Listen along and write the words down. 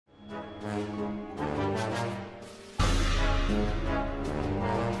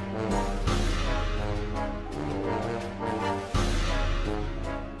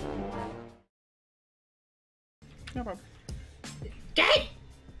no problem. Dead!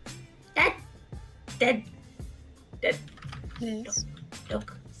 Dead! Dead! Dead. Yes.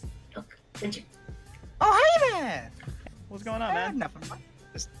 Look. Did you? Oh, hey there! What's going on, man? Nothing.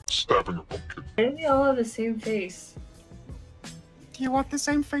 Just stabbing a pumpkin. Why do they all have the same face? Do you want the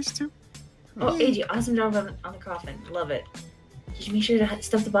same face too? Oh, AJ, awesome job on the coffin. Love it. Did you make sure to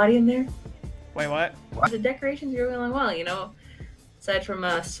stuff the body in there? Wait, what? The decorations are going well, you know. Aside from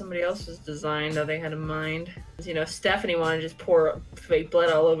somebody else's design that they had in mind. You know, Stephanie wanted to just pour fake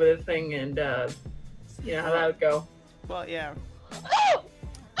blood all over the thing, and you know how that would go. Well, yeah.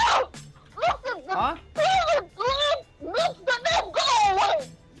 Huh?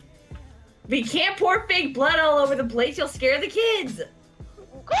 We can't pour fake blood all over the place. You'll scare the kids.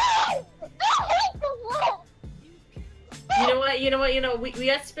 You know what? We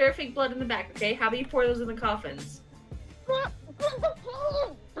got spare fake blood in the back, okay? How about you pour those in the coffins?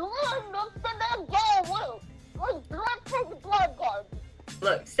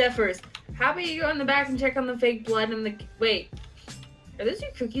 Look, Stephers, how about you go in the back and check on the fake blood and the... Wait, are those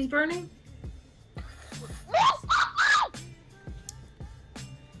your cookies burning?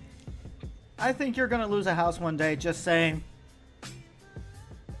 I think you're gonna lose a house one day, just saying.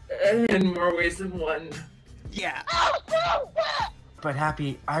 In more ways than one. Yeah. But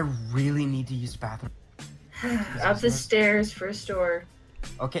Happy, I really need to use the bathroom. Up the stairs, first door.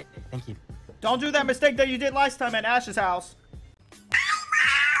 Okay, thank you. Don't do that mistake that you did last time at Ash's house.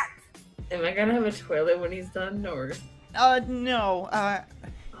 Am I gonna have a toilet when he's done, or? No.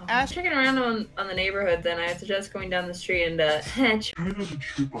 Ash. Checking around on the neighborhood, then I suggest going down the street and He doesn't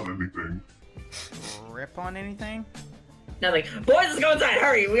trip on anything. Rip on anything? nothing. Boys, let's go inside.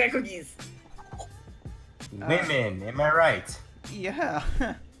 Hurry, we got cookies. Women, am I right? Yeah.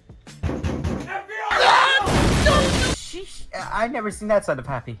 Sheesh, I've never seen that side of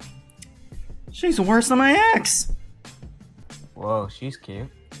Happy. She's worse than my ex. Whoa, she's cute.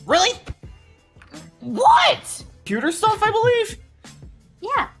 Really? What? Computer stuff, I believe.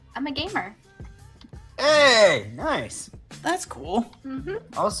 Yeah, I'm a gamer. Hey, nice. That's cool. Mm-hmm.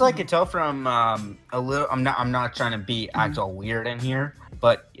 Also, I could tell from a little. I'm not trying to be act all weird in here,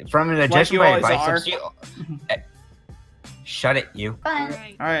 but from the Like gesture you by always biceps, are. shut it, you. Fun.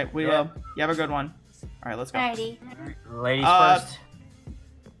 All right, we will. You have a good one. All right, let's go. Alrighty. Ladies first.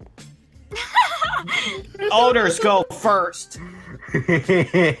 Odors go first.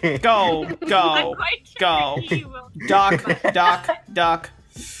 Go. Duck.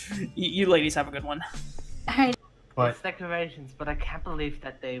 You ladies have a good one. Alright. But It's decorations, but I can't believe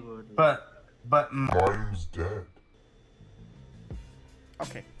that they would. but Mine's dead.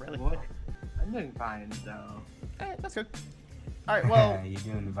 Okay, really? What? I'm doing fine though. That's good. All right, well, you're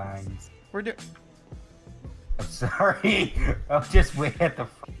doing the vines. we're doing. I'm sorry. I'll just wait at the.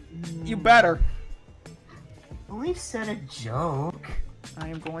 You better. We said a joke. I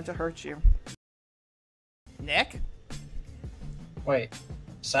am going to hurt you. Nick? Wait,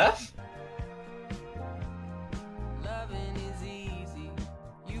 Seth?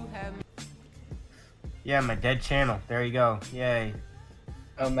 Yeah, my dead channel. There you go. Yay.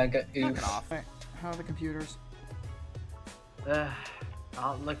 Omega Knock oof. it off. Right. How are the computers?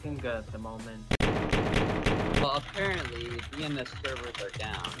 Not looking good at the moment. Well, apparently, the EMS servers are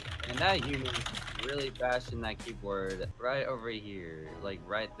down, and that human's really bashing that keyboard right over here, like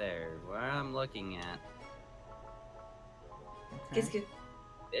right there, where I'm looking at. Okay. Kiska.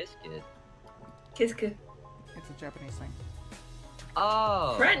 Biscuit. Kiska. It's a Japanese thing.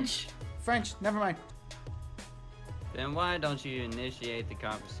 Oh! French. French, never mind. Then why don't you initiate the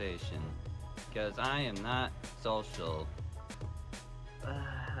conversation? Because I am not social.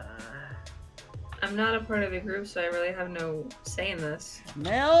 I'm not a part of the group, so I really have no say in this.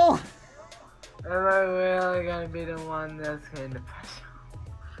 Mel? Am I really gonna be the one that's going to push?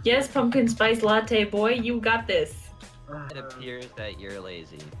 Yes, pumpkin spice latte boy, you got this. It appears that you're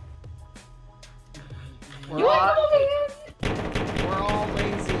lazy. You wanna come over here? We're all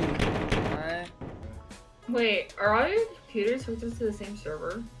lazy. Alright? Wait, are all your computers hooked up to the same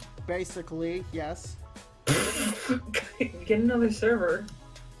server? Basically, yes. Get another server.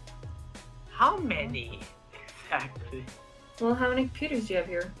 How many? Exactly. Well, how many computers do you have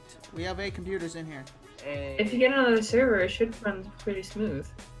here? We have 8 computers in here. If you get another server, it should run pretty smooth.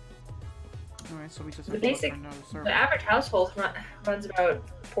 Alright, so we just The have to look basic- for another server. The average household runs about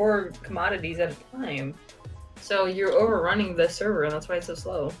 4 commodities at a time. So you're overrunning the server, and that's why it's so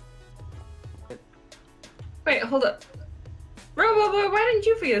slow. Wait, hold up. Robo-Boy, why didn't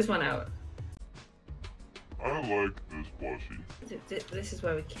you figure this one out? I like this plushie. This is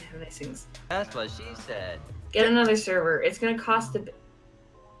why we can't have nice things. That's what she said. Get another server. It's gonna cost a bit.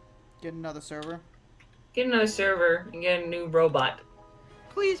 Get another server. Get another server and get a new robot.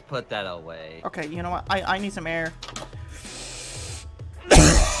 Please put that away. Okay, you know what? I need some air.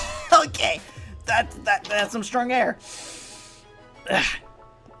 Okay, that's some strong air. Ugh.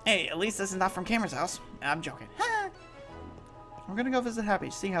 Hey, at least this is not from Cameron's house. I'm joking. I'm gonna go visit Happy,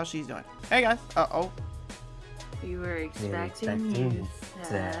 see how she's doing. Hey guys. Oh. We were expecting you,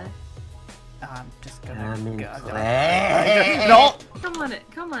 sir. I'm just gonna. I'm in go- class. No. Come on in.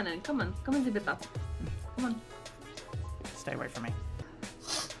 Come on, Zibita. Come on. Stay away from me.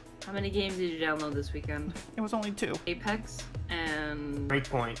 How many games did you download this weekend? It was only 2. Apex and... Great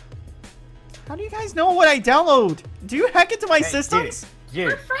point. How do you guys know what I download? Do you hack into my Hey, systems?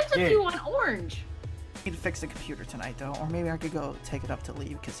 We're friends with you on Orange. I need to fix the computer tonight, though, or maybe I could go take it up to Lee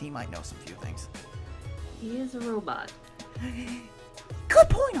because he might know some few things. He is a robot. Good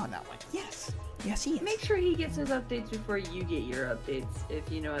point on that one. Yes. Yes, he is. Make sure he gets his updates before you get your updates,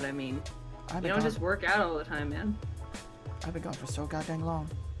 if you know what I mean. I've You been don't gone, just work out all the time, man. I've been gone for so goddamn long.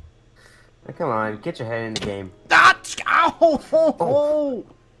 Now, come on, get your head in the game. Ah! Ow! Oh.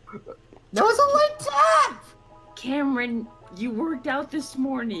 That was a light tap! Cameron, you worked out this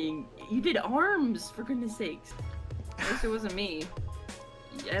morning. You did arms, for goodness sakes. At least it wasn't me.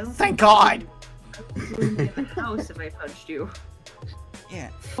 I don't Thank think God! you would be in the house if I punched you. Yeah.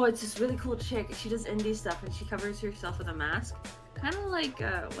 Oh, it's this really cool chick. She does indie stuff and she covers herself with a mask. Kind of like,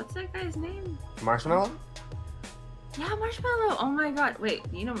 what's that guy's name? Marshmallow? Yeah, Marshmallow. Oh my god. Wait,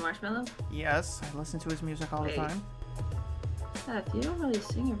 you know Marshmallow? Yes, I listen to his music all the Wait. time. Seth, you don't really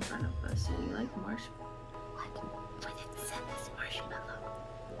sing in front of us. And you like Marshmallow. What did Seth is Marshmallow?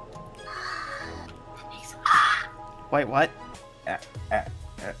 That makes Wait, what?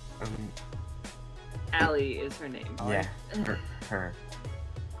 Allie is her name. Yeah, her.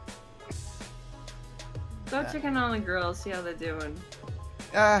 Go check in on the girls, see how they're doing.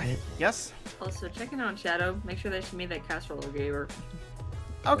 Yes? Also, check in on Shadow. Make sure that she made that casserole I gave her.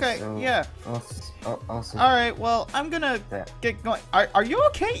 Okay, So, yeah. Also, Alright, well, I'm gonna get going. Are you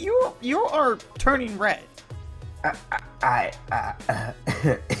okay? You are turning red.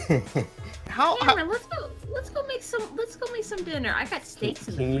 How? Cameron, let's go make some dinner. I got steaks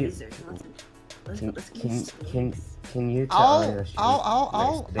in the Can you- freezer. Let's go get steaks. can you tell her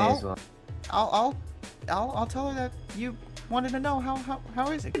I'll tell her that you wanted to know how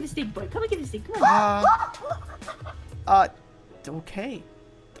is it? Get the steak, boy. Come and get the steak. Come on. Okay.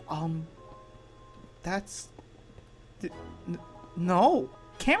 That's... No.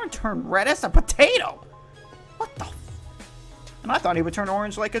 Cameron turned red as a potato. What the And I thought he would turn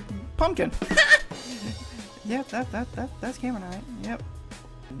orange like a pumpkin. Yeah, that's Cameron, alright. Yep.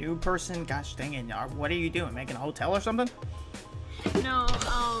 New person, gosh dang it. What are you doing? Making a hotel or something? No,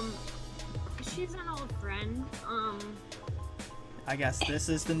 she's an old friend. I guess this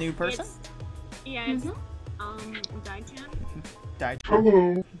is the new person? It's Dai-chan.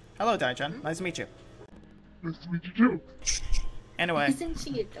 Hello. Hello, Dai-chan. Nice to meet you. Nice to meet you too. Anyway, Isn't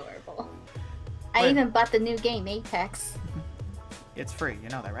she adorable? I Wait. even bought the new game, Apex. it's free. You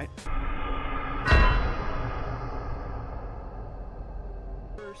know that, right?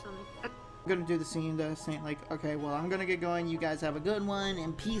 Or something. I'm gonna do the scene saying like, okay, well, I'm gonna get going. You guys have a good one,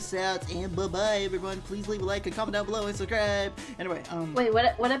 and peace out, and bye-bye, everyone. Please leave a like and comment down below and subscribe. Anyway, Wait,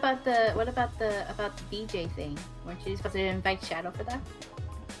 what about the DJ thing? Weren't you supposed to invite Shadow for that?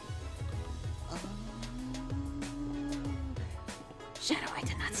 Shadow, I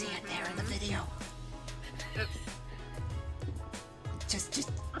did not see it there in the video.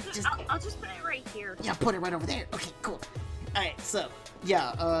 I'll just put it right here. Yeah, put it right over there. Okay, cool. Alright, so,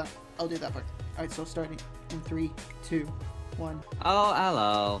 yeah, I'll do that part. Alright, so starting in 3, 2, 1. Oh,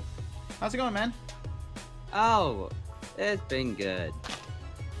 hello. How's it going, man? Oh, it's been good.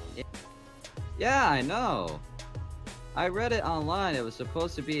 Yeah, I know. I read it online. It was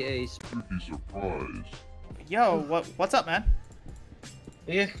supposed to be a... Spooky surprise. Yo, what's up, man?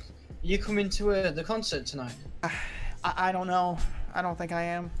 You coming to the concert tonight? I don't know. I don't think I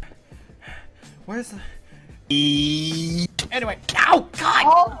am. Where's the... Anyway, ow, God!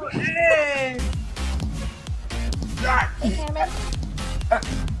 Oh, hey! Hey, Cameron.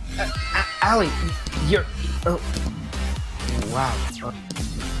 Allie, you're. Oh. Wow.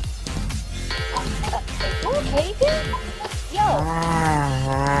 Okay, dude? Yo,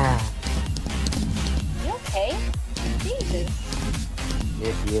 you okay? Jesus.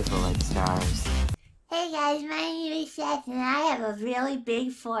 You're beautiful like stars. Hey guys, my name is Seth and I have a really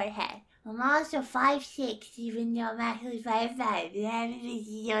big forehead. I'm also 5'6", even though I'm actually 5'5", and I'm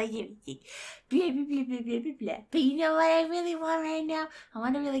everything. Blah, blah, blah, blah, blah, blah, blah. But you know what I really want right now? I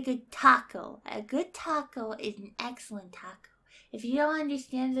want a really good taco. A good taco is an excellent taco. If you don't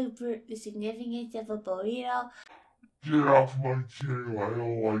understand the significance of a burrito, Get off my channel. I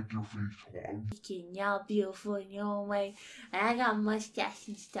don't like your face, Mom. you can yell beautiful in your own way. And I got mustache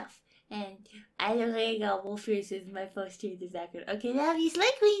and stuff. And I look like I got wolf ears with my poster in the background. Okay, now he's Slay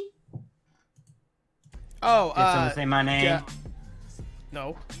Queen. Oh, Did someone say my name? yeah.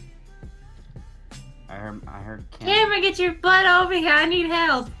 No. I heard Cameron, get your butt over here. I need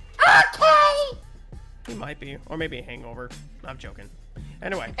help. Okay. He might be, or maybe a hangover. I'm joking.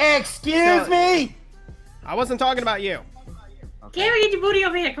 Anyway. Excuse me! I wasn't talking about you. Okay. Cameron, get your booty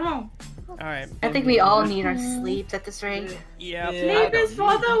over here. Come on. Alright. I think we all need our sleeps at this rate. Yeah. Sleep is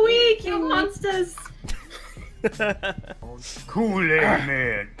for the weak, you monsters. Kool-Aid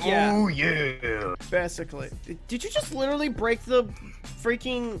Man. Yeah. Oh, yeah. Basically. Did you just literally break the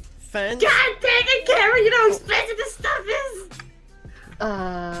freaking fence? God dang it, Cameron, you know how expensive this stuff is.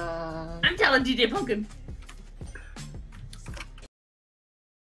 I'm telling DJ Pumpkin.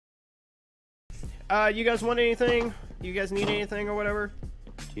 You guys want anything? You guys need anything or whatever?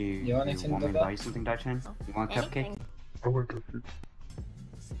 Do you, You want anything, want me to Bubba? buy you something, Dutchan? You want a cupcake? I like cupcakes.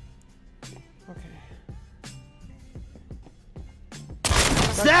 Okay.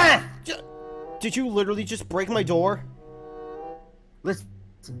 Seth! Did you literally just break my door? Listen.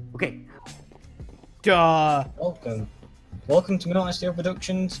 Okay. Duh. Welcome. Welcome to Midnight Steel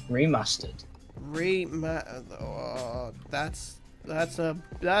Productions Remastered. That's a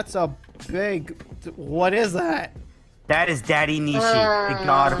big. What is that? That is Daddy Nishi, the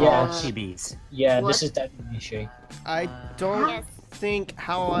god of all Yes. chibis. Yeah, What? this is Daddy Nishi. I don't Yes. think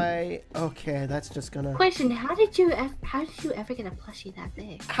how I. Okay, that's just gonna. Question: How did you ever get a plushie that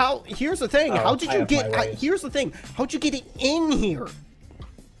big? How? Here's the thing. Oh, How did I you have get? my ways. Here's the thing. How'd you get it in here?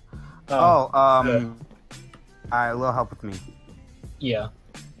 A little help with me. Yeah.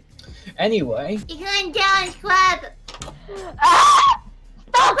 Anyway, You're going down, scrub.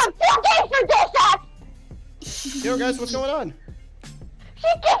 Stop the fucking for this! Yo, guys, what's going on? She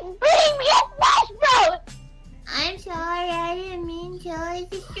just beating me at Smash Bros! I'm sorry, I didn't mean to. It's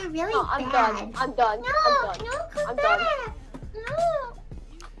just you're really No, I'm bad. done. I'm done. No, I'm done. no, come I'm done. back. No.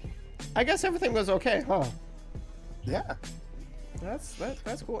 I guess everything was okay, huh? Yeah. That's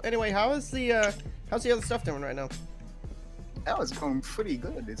cool. Anyway, how's the other stuff doing right now? That was going pretty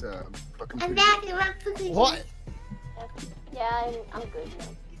good. It's fucking I'm pretty back. good. I'm back for cookies. What? Yeah, I'm good now.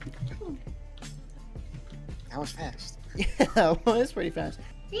 That was fast. Yeah, well, it's pretty fast.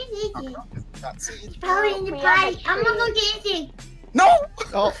 That's it. Probably in the We have a party. I'm gonna go tree. dancing. No!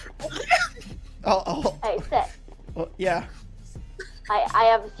 Oh. Oh. Hey, Seth, Oh. Yeah. I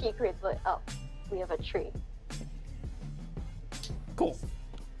have a secret, but we have a tree. Cool.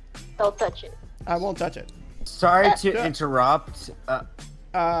 Don't touch it. I won't touch it. Sorry to Yeah. interrupt.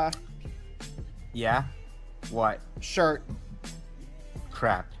 Yeah? What? Shirt.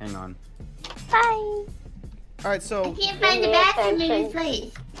 Crap, hang on. Bye. Alright, I so. can't find the bathroom in this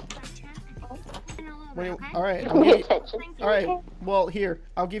place. What do you, alright. Give me attention. Alright, well, here.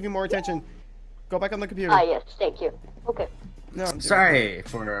 I'll give you more attention. Go back on the computer. Ah, yes, thank you. Okay. No, I'm doing- Sorry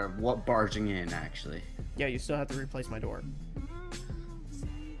for what barging in, actually. Yeah, you still have to replace my door.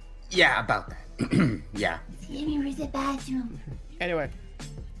 Yeah, about that. Yeah. Give me where's the bathroom. Anyway.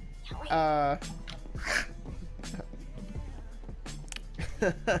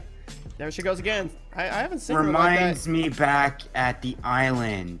 There she goes again. I haven't seen her like Reminds me back at the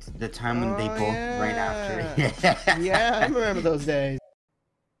island, the time when they Oh, both ran after. that. Yeah, I remember those days.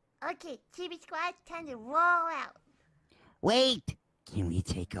 Okay, TV Squad, time to roll out. Wait! Can we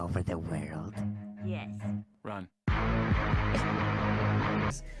take over the world? Yes. Run.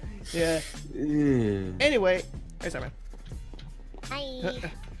 Yeah. Ew. Anyway, hey, sorry, man. Hi.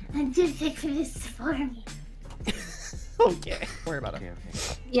 I'm too sick for this for me. Okay. Don't worry about it. Okay.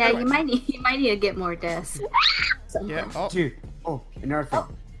 Yeah, Anyway. you might need to get more desks. Yeah. Oh, Dude. Oh, another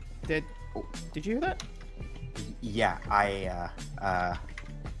thing. did you hear that? Yeah,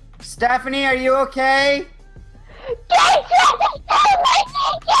 Stephanie, are you okay?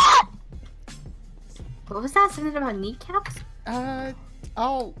 What was that? Something about kneecaps?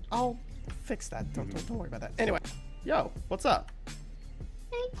 I'll fix that. Don't worry about that. Anyway, yo, what's up?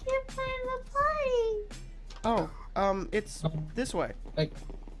 I can't find the party. Oh, it's this way. Like,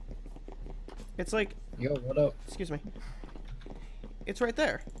 It's like, yo, what up? excuse me. It's right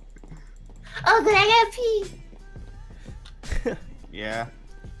there. Oh, good, I gotta pee. Yeah.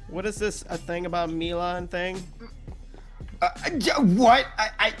 What is this? A thing about Milan thing? What?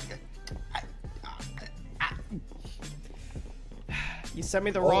 You sent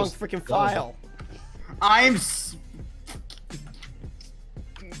me the wrong freaking file.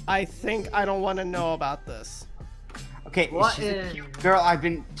 I think I don't want to know about this. Okay, What she's a is- cute girl I've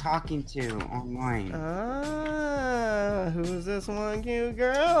been talking to online. Who's this one cute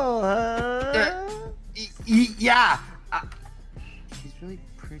girl, huh? Yeah. She's really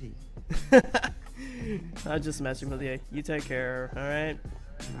pretty. I'm just messing with you. You take care, alright?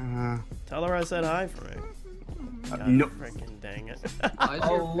 Tell her I said hi for me. God, no. freaking dang it. Why is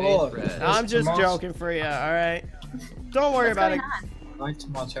your face red? I'm just Tomato- joking for you, alright? Don't worry What's about going it. My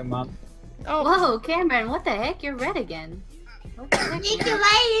tomato man. Oh. Whoa, Cameron, what the heck? You're red again. What the heck? You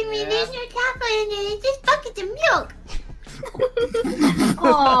divided me. There's no chocolate in it. It's just buckets of milk.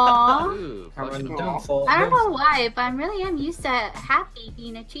 Aww. Ooh, Cameron, fucking don't fall. I don't know why, but I really am used to Happy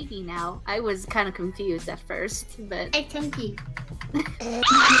being a chibi now. I was kind of confused at first, but... I chunky.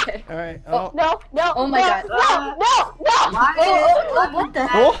 Alright, Oh, no, no. Oh my god. No, no, no. What the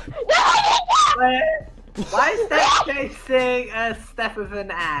heck? Oh! Why is Steph chasing Steph with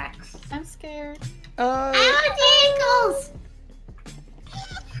an axe? I'm scared. I want ankles.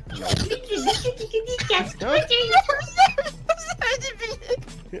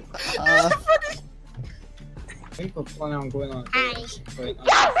 People plan on going on. Wait,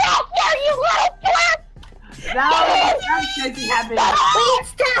 No, I'm chasing Happy. Wait,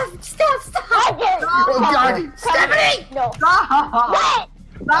 stop! Oh god! Stephanie! No. Stop!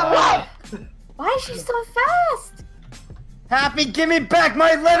 Stop! Why is she so fast? Happy, give me back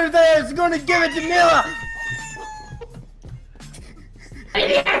my letter there! I was gonna give it to Mila!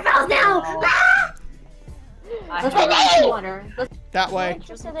 Let's go to water. That You way.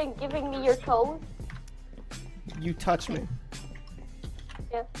 interested in giving me your toes? You touch me.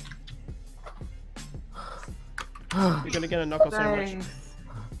 Yes. You're gonna get a knuckle sandwich.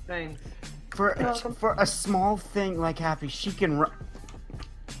 Thanks. For a small thing like Happy, she can run.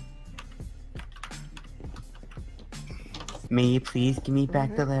 May you please give me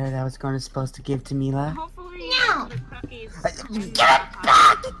back the letter that I was supposed to give to Mila? Hopefully, No. the cookies. Get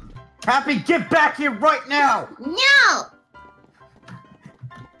back! Happy, get back here right now! No!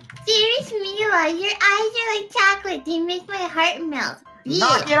 Serious Mila, your eyes are like chocolate. They make my heart melt.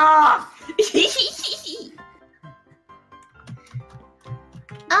 Knock it off!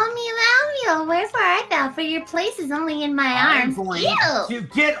 Oh, Mila, wherefore I bow, for your place is only in my arms. I'm going Ew! to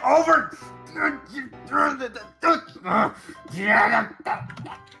get over. The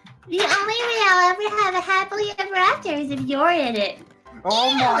only way I'll ever have a happily ever after is if you're in it.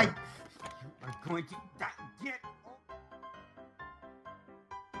 Oh Ew. my! You are going to get.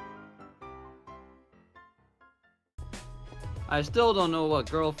 I still don't know what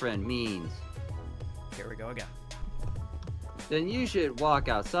girlfriend means. Here we go again. Then you should walk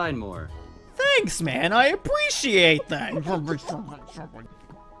outside more. Thanks, man. I appreciate that.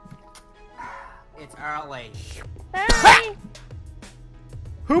 It's early.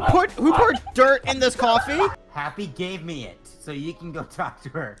 Who put dirt in this coffee? Happy gave me it, so you can go talk to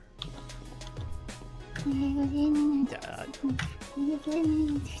her.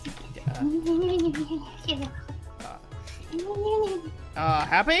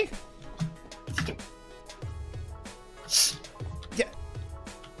 Happy? Yeah.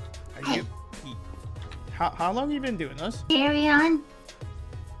 Are you? How long have you been doing this? Carry on.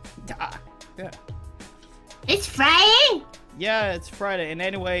 Yeah. It's Friday? Yeah, it's Friday. And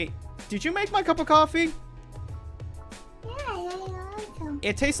anyway, did you make my cup of coffee? Yeah, I like them.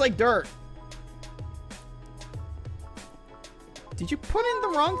 It tastes like dirt. Did you put in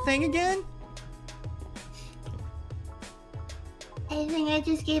the wrong thing again? I think I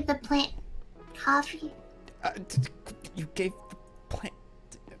just gave the plant coffee. You gave the plant.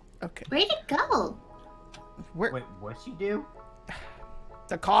 Okay. Where'd it go? Where? Wait, what'd she do?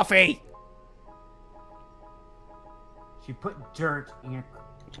 The coffee. She put dirt in your.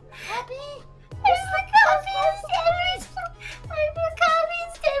 Happy? There's the coffee and Stebbers. I put coffee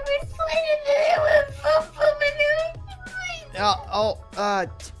and Stebbers plant and then it went boom boom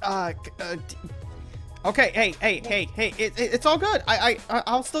Okay, hey, it's all good.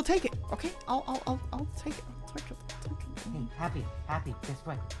 I'll still take it. Okay, I'll take it. I'll take it. Hey, happy, guess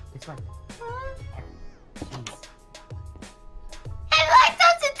what? Jeez. I'm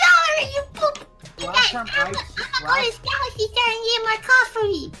lactose intolerant, you poop. Last time I'm going to Galaxy Star and get my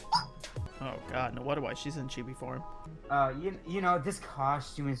coffee. Oh god, no wonder why she's in chibi form. You know, this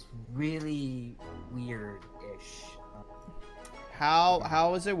costume is really weird-ish.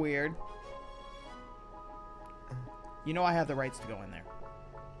 How is it weird? You know I have the rights to go in there.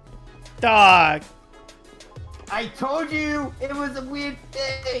 Dog! I told you it was a weird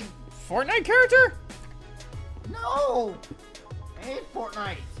thing! Fortnite character? No! I hate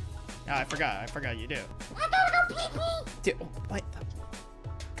Fortnite! Oh, I forgot you do. I gotta go pee-pee. Dude, what the?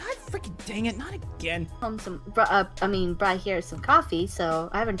 God Dang it, not again. Brought here some coffee, so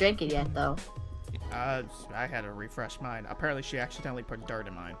I haven't drank it yet, though. I had to refresh mine. Apparently, she accidentally put dirt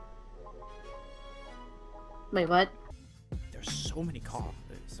in mine. Wait, what? There's so many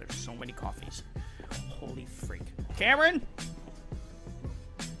coffees. There's so many coffees. Holy freak. Cameron?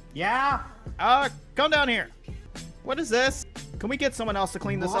 Yeah? Come down here. What is this? Can we get someone else to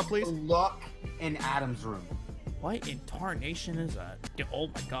clean this up, please? Look in Adam's room. What in tarnation is that? Oh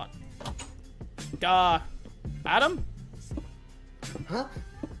my god. Adam? Huh?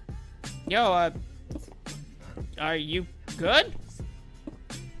 Yo, are you good?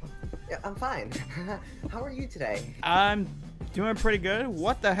 Yeah, I'm fine. How are you today? I'm doing pretty good.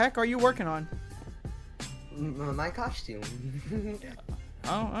 What the heck are you working on? My costume.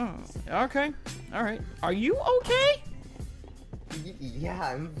 Oh, okay. Alright. Are you okay? Yeah,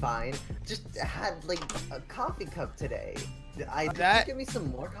 I'm fine. Just had, like, a coffee cup today. Did you give me some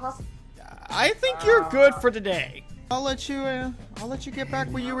more coffee? I think you're good for today. I'll let you get back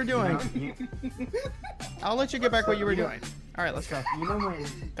what you were doing. I'll let you get back what you were doing. All right, let's go. You know when?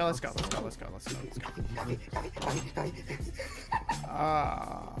 Let's go.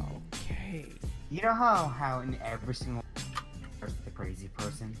 Okay. You know how in every single there's the crazy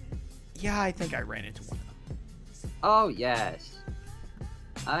person? Yeah, I think I ran into one of them. Oh, yes.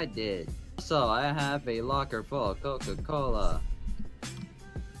 I did. So, I have a locker full of Coca-Cola.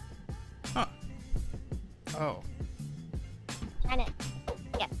 Huh. Oh. Trying to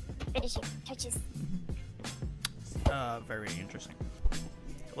finish your touches. Very interesting.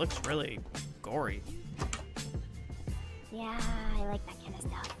 It looks really gory. Yeah, I like that kind of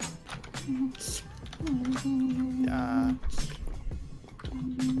stuff.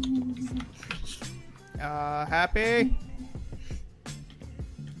 Happy?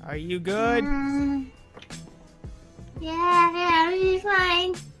 Are you good? Yeah, everything's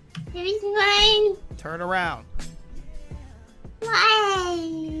fine. Everything's fine. Turn around.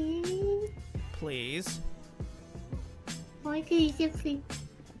 Why? Please. Why could you simply?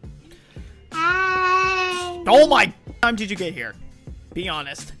 Hi. Oh my time did you get here? Be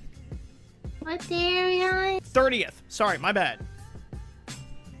honest. What day are we on? 30th. Sorry, my bad.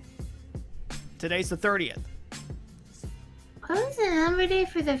 Today's the 30th. What was the number day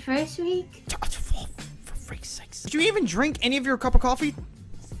for the first week? For freak's sakes. Did you even drink any of your cup of coffee?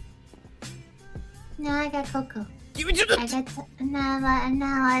 No, I got cocoa. I'm not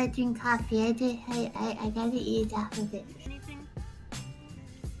allowed to drink coffee. I gotta eat off of it. Anything?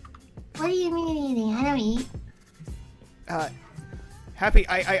 What do you mean eating? I don't eat. Happy,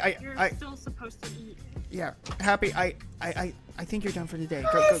 You're still supposed to eat. Yeah, Happy, I think you're done for the day.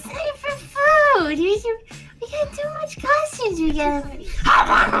 Oh, it's time for food. We got too much costumes together.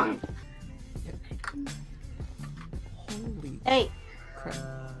 Holy Hey. crap.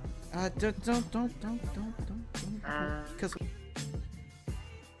 Don't. Because.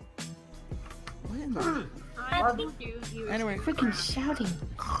 What in the. I think you Anyway. Freaking shouting.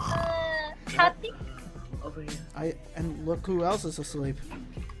 Happy? Over here. And look who else is asleep.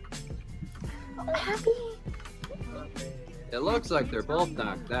 Happy? It looks like they're both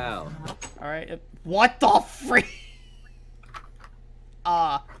knocked out. Alright, what the freak?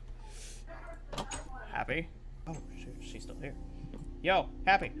 Happy? Oh, shoot, she's still here. Yo,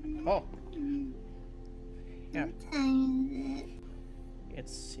 Happy. Oh. Yeah.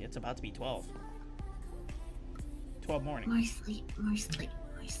 It's about to be 12. 12 morning. More sleep, more sleep,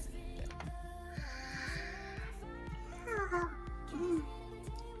 more sleep.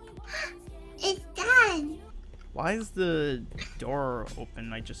 It's done. Why is the door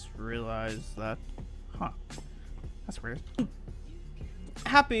open? I just realized that. Huh. That's weird.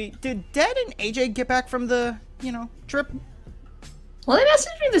 Happy, did Dad and AJ get back from the, trip? Well, they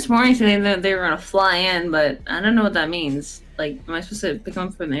messaged me this morning saying that they were gonna fly in, but I don't know what that means. Like, am I supposed to pick them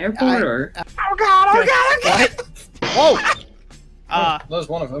up from the airport, or? Oh god! What? Whoa! That was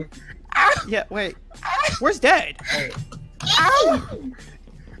one of them. Yeah, wait. Where's Dad?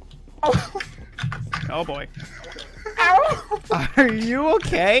 Oh boy. Are you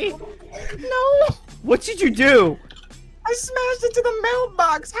okay? No! What did you do? I smashed into the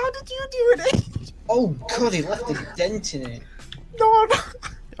mailbox. How did you do it? Oh god, he left a dent in it. No.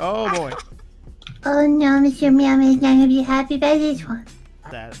 Oh boy. Oh no, Mr. Meow is not gonna be happy by this one.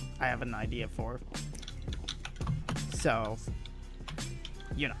 That I have an idea for. So,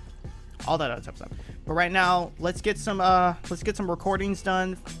 all that other stuff. But right now, let's get some recordings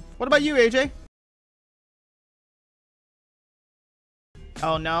done. What about you, AJ?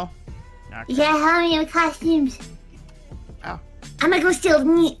 Oh no. Okay. You gotta help me with costumes. Oh. I'm gonna go steal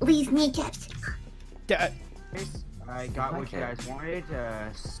Lee's kneecaps. Dad. I got what you guys wanted.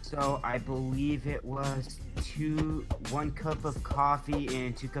 So I believe it was 1 cup of coffee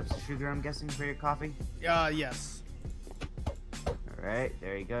and 2 cups of sugar, I'm guessing, for your coffee? Yes. Alright,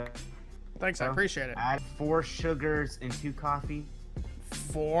 there you go. Thanks, I appreciate it. Add 4 sugars and 2 coffee.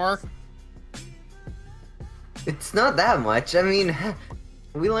 4? It's not that much. I mean,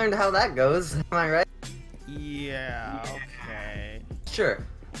 we learned how that goes. Am I right? Yeah, okay. Sure.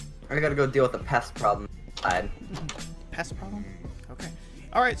 I gotta go deal with the pest problem. Pest problem? Okay.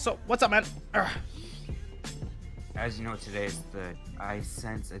 Alright, so what's up, man? As you know, I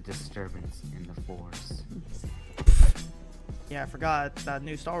sense a disturbance in the force. Yeah, I forgot that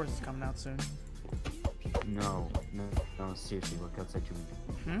new Star Wars is coming out soon. No, seriously, look outside your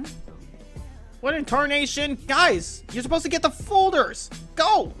window. What in tarnation? Guys, you're supposed to get the folders!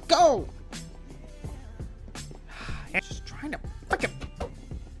 Go! I'm just trying to frickin'...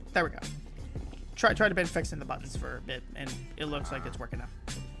 There we go. Tried to been fixing the buttons for a bit, and it looks like it's working now.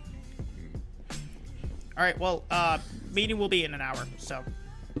 Alright, well, meeting will be in an hour, so...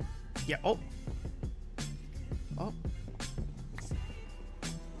 Yeah, oh.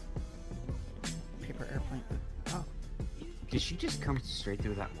 Paper airplane. Oh. Did she just come straight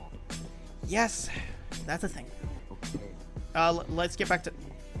through that wall? Yes, that's a thing. Okay. Let's get back to...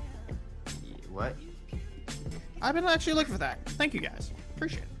 What? I've been actually looking for that. Thank you, guys.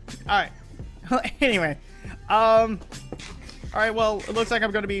 Appreciate it. Alright. Anyway, alright, well, it looks like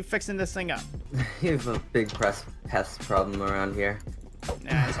I'm going to be fixing this thing up. You have a big pest problem around here.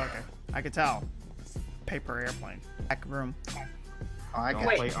 Yeah, it's okay. I could tell. Paper airplane. Back room. I Wait.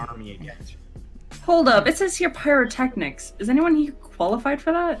 can play Army again. Hold up, it says here pyrotechnics. Is anyone here qualified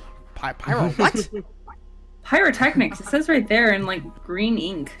for that? Pyro what? Pyrotechnics. It says right there in like green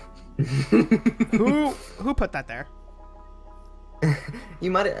ink. Who put that there?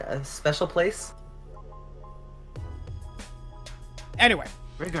 You might a special place. Anyway,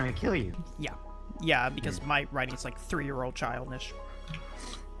 we're gonna kill you. Yeah, because my writing's like 3-year-old childish.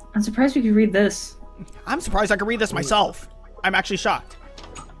 I'm surprised we could read this. I'm surprised I could read this myself. I'm actually shocked.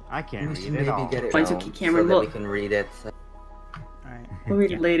 I can't We read should it maybe all. get it Points home of Cameron, so that we look. can read it. Alright. We'll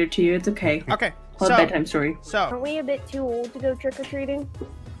read it later to you. It's okay. Okay. I'll have a bedtime story. Are we a bit too old to go trick or treating?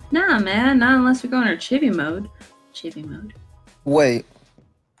 Nah, man. Not unless we go in our chibi mode. Chibi mode. Wait,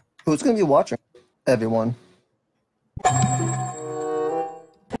 who's gonna be watching? Everyone.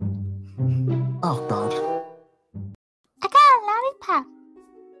 Oh god. I got a lollipop.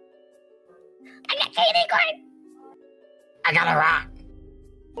 I got candy corn. I got a rock.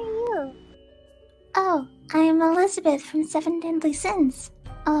 Who are you? Oh, I am Elizabeth from Seven Deadly Sins.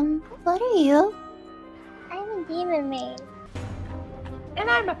 What are you? I'm a demon maid.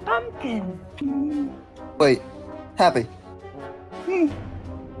 And I'm a pumpkin. Wait, Happy,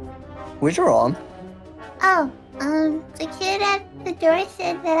 where's your arm? Oh, the kid at the door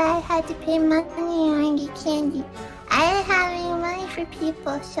said that I had to pay money and get candy. I didn't have any money for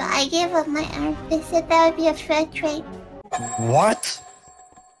people, so I gave up my arm. They said that would be a fair trade. What?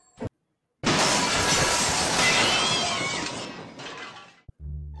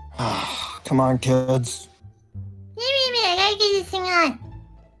 Come on, kids. I gotta get this thing on.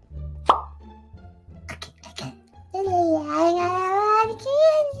 Okay. I got a lot of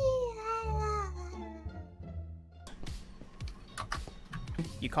candy.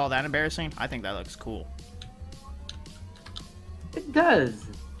 You call that embarrassing? I think that looks cool. It does.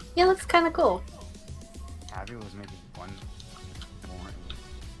 It looks kind of cool. Happy was making one more.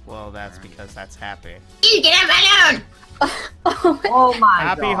 Well, that's because that's Happy. You get out my own! Oh my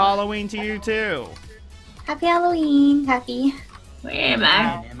Happy god. Halloween to you too. Happy Halloween, Happy. Where am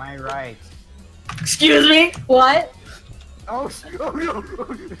I? Am I right? Excuse me? What? Oh no!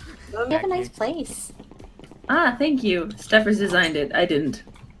 You have a nice place. Ah, thank you. Steffers designed it. I didn't.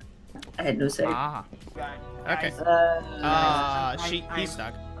 I had no say. Ah. Okay. He's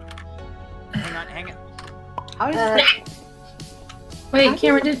stuck. Hang on. How is that? Wait,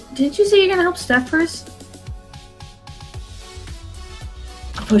 Cameron, did you say you're gonna help Steffers?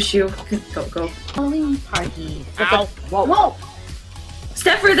 I'll push you. Go. Halloween party. Ow! Whoa!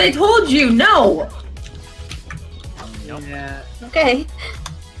 Steffers, I told you, no! Nope. Yeah. Okay.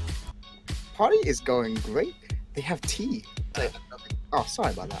 Party is going great. They have tea. Oh,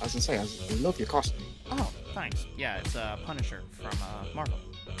 sorry about that. I was gonna say, I love your costume. Oh, thanks. Yeah, it's Punisher from Marvel.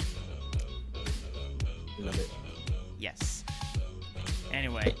 Love it. Yes.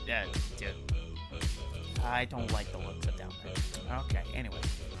 Anyway, I don't like the looks of down there. Okay, anyway.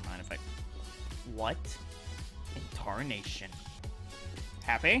 Mind if I... What? In tarnation.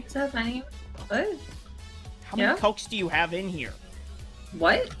 Happy? Is that funny? What? How many Cokes do you have in here?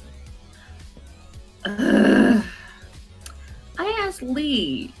 What? ask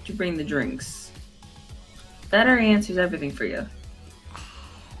Lee to bring the drinks. That already answers everything for you.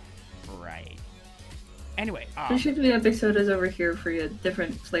 Right. Anyway, There should be epic sodas over here for you,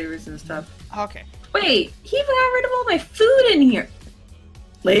 different flavors and stuff. Okay. Wait, he even got rid of all my food in here.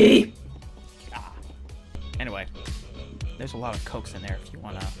 Lee. Anyway, there's a lot of Cokes in there if you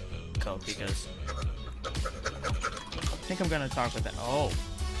want to Coke, because I think I'm gonna talk with that. Oh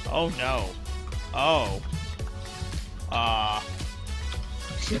no. Oh.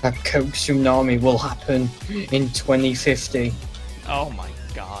 A Coke tsunami will happen in 2050. Oh my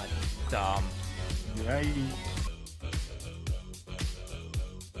God. Right.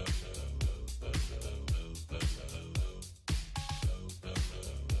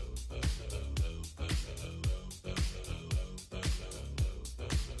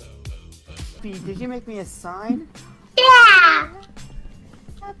 Did you make me a sign? Yeah!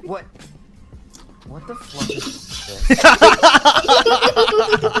 What? What the fuck is this?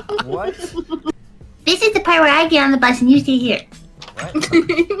 What? This is the part where I get on the bus and you stay here.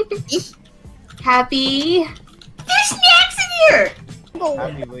 Happy. There's snacks in here!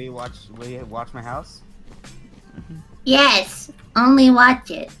 Happy, will you watch my house? Yes, only watch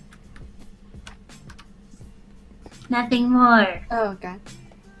it. Nothing more. Oh, God.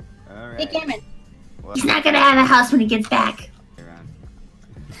 Alright. Hey, Cameron. He's not gonna have a house when he gets back.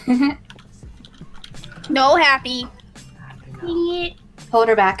 No, Happy. Idiot. Hold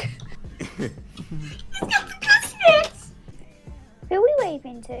her back. Who are we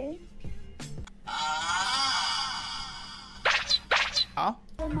waving to? Oh?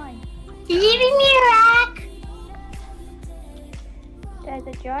 Oh my. Did you give me a rock? There's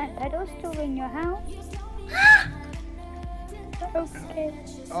a giant pedestal in your house. Okay.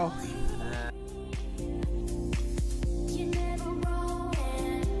 Oh.